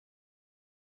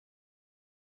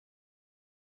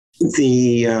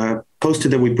The poster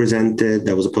that we presented,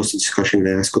 that was a poster discussion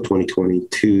at ASCO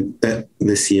 2022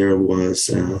 this year, was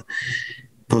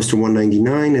poster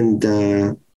 199, and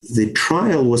the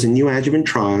trial was a neoadjuvant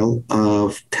trial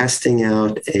of testing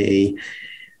out a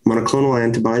monoclonal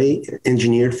antibody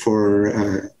engineered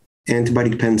for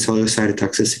antibody-dependent cellular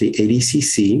cytotoxicity,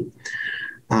 ADCC,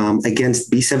 against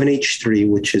B7H3,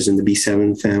 which is in the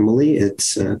B7 family.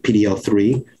 It's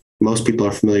PDL3. Most people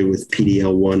are familiar with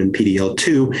PDL1 and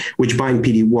PDL2, which bind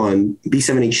PD1.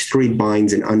 B7H3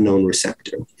 binds an unknown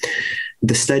receptor.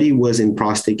 The study was in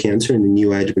prostate cancer in the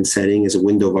neoadjuvant setting as a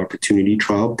window of opportunity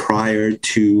trial prior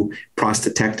to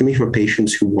prostatectomy for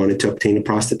patients who wanted to obtain a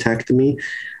prostatectomy.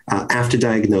 After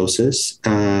diagnosis,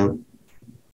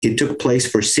 it took place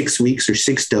for 6 weeks or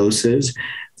 6 doses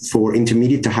for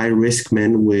intermediate to high-risk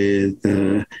men with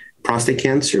prostate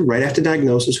cancer. Right after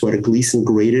diagnosis, who had a Gleason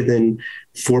greater than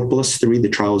 4+3, the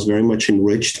trial was very much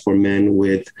enriched for men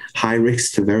with high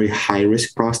risk to very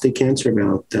high-risk prostate cancer.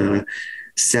 About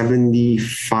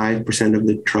 75% of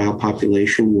the trial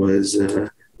population was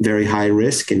very high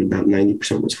risk, and about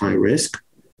 90% was high risk.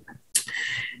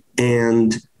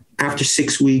 And after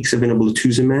 6 weeks of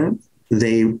Enoblituzumab,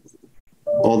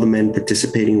 all the men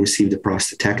participating received a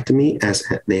prostatectomy, as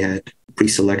they had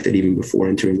pre-selected even before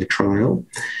entering the trial.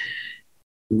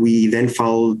 We then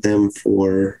followed them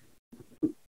for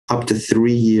up to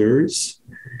 3 years.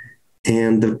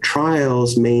 And the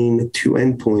trial's main 2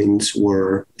 endpoints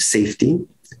were safety.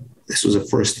 This was a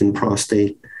first in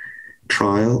prostate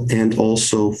trial, and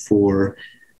also for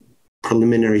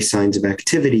preliminary signs of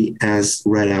activity as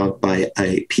read out by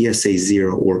a PSA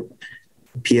 0 or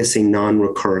PSA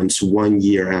non-recurrence 1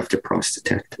 year after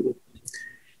prostatectomy.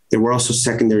 There were also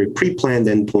secondary pre-planned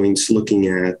endpoints looking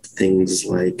at things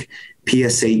like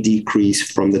PSA decrease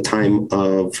from the time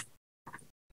of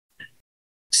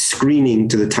screening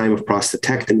to the time of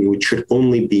prostatectomy, which should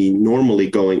only be normally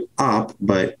going up,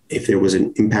 but if there was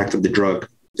an impact of the drug,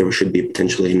 there should be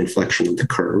potentially an inflection of the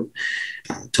curve.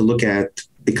 To look at,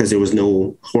 because there was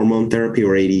no hormone therapy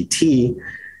or ADT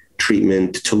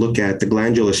treatment, to look at the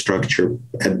glandular structure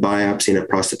at biopsy and at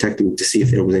prostatectomy to see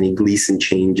if there was any Gleason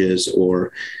changes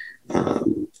or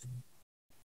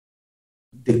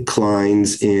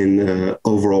declines in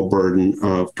overall burden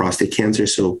of prostate cancer,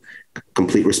 so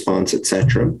complete response,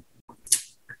 etc.,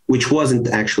 which wasn't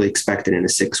actually expected in a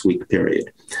 6-week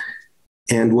period.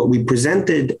 And what we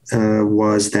presented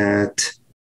was that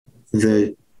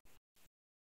the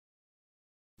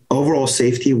overall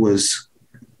safety was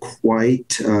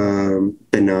quite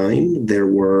benign. There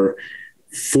were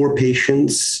 4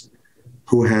 patients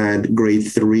who had grade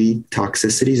 3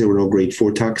 toxicities. There were no grade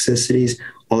 4 toxicities.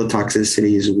 All the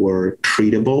toxicities were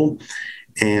treatable,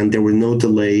 and there were no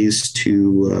delays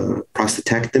to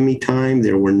prostatectomy time.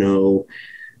 There were no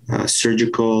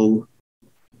surgical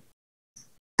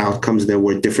outcomes that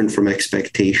were different from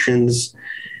expectations.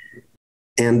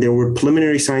 And there were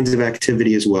preliminary signs of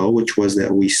activity as well, which was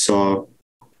that we saw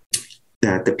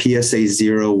that the PSA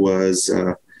 0 was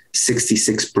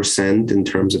 66%, in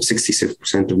terms of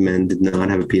 66% of men did not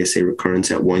have a PSA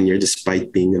recurrence at 1 year,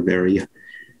 despite being a very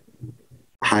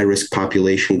high-risk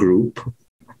population group.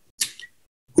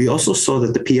 We also saw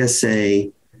that the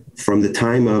PSA from the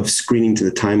time of screening to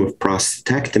the time of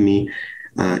prostatectomy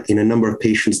in a number of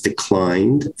patients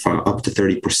declined for up to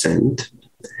 30%.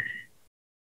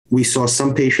 We saw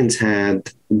some patients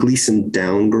had Gleason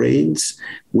downgrades,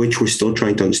 which we're still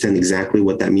trying to understand exactly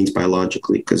what that means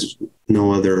biologically, because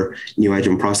no other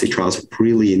neoadjuvant prostate trials have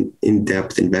really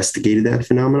in-depth investigated that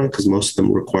phenomenon, because most of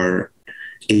them require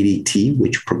ADT,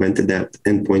 which prevented that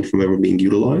endpoint from ever being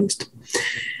utilized.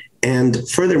 And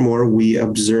furthermore, we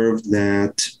observed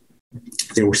that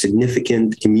there were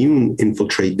significant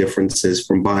immune-infiltrate differences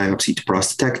from biopsy to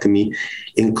prostatectomy,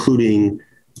 including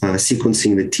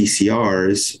sequencing the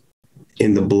TCRs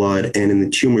in the blood and in the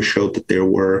tumor showed that there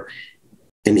were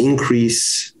an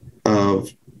increase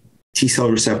of T-cell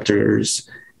receptors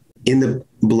in the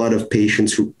blood of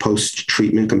patients who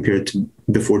post-treatment compared to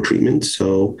before treatment,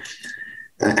 so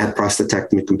at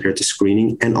prostatectomy compared to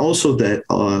screening. And also that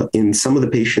in some of the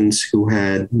patients who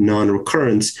had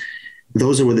non-recurrence,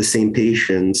 those were the same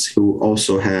patients who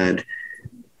also had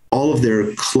all of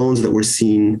their clones that were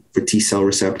seen for T-cell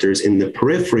receptors in the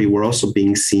periphery were also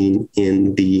being seen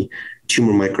in the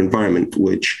tumor microenvironment,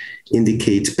 which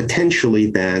indicates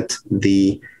potentially that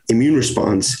the immune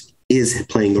response is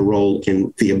playing a role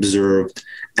in the observed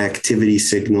activity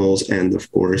signals and, of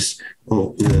course,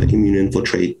 the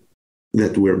immune-infiltrate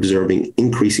that we're observing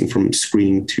increasing from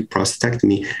screening to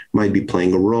prostatectomy might be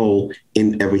playing a role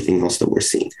in everything else that we're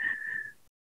seeing.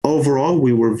 Overall,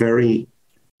 we were very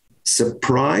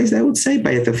surprised, I would say,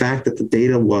 by the fact that the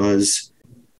data was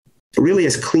really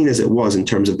as clean as it was in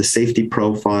terms of the safety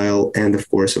profile and, of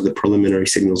course, of the preliminary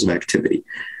signals of activity.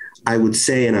 I would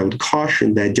say, and I would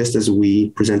caution that just as we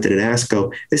presented at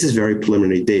ASCO, this is very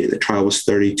preliminary data. The trial was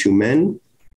 32 men.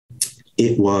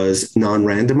 It was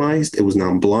non-randomized. It was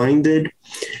non-blinded.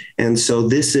 And so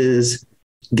this is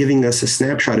giving us a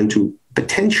snapshot into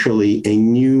potentially a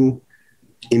new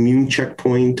immune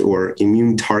checkpoint or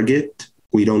immune target.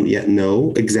 We don't yet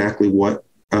know exactly what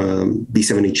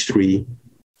B7-H3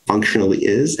 functionally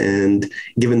is. And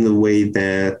given the way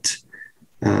that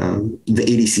the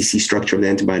ADCC structure of the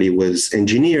antibody was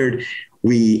engineered,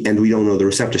 we don't know the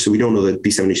receptor, so we don't know that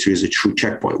B7-H3 is a true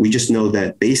checkpoint. We just know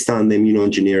that based on the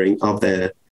immunoengineering of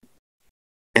the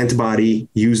antibody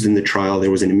used in the trial,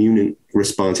 there was an immune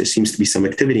response. There seems to be some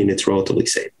activity, and it's relatively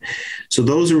safe. So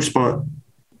those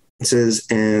responses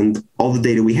and all the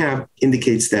data we have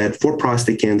indicates that for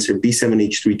prostate cancer,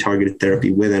 B7-H3 targeted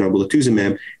therapy with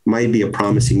enoblituzumab might be a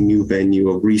promising new venue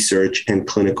of research and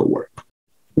clinical work.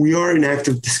 We are in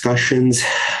active discussions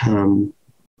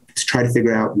to try to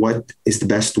figure out what is the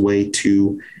best way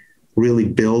to really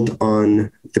build on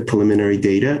the preliminary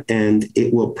data. And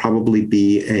it will probably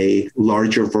be a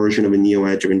larger version of a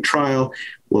neoadjuvant trial.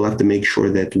 We'll have to make sure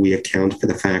that we account for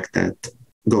the fact that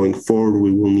going forward,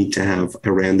 we will need to have a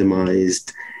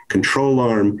randomized control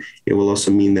arm. It will also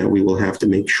mean that we will have to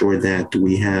make sure that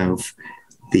we have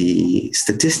the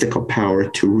statistical power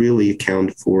to really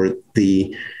account for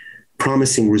the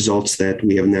promising results that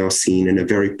we have now seen in a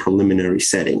very preliminary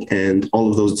setting. And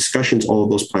all of those discussions, all of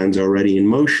those plans are already in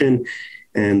motion.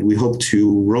 And we hope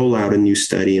to roll out a new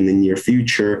study in the near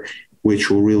future, which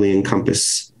will really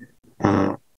encompass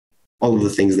all of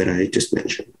the things that I just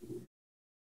mentioned.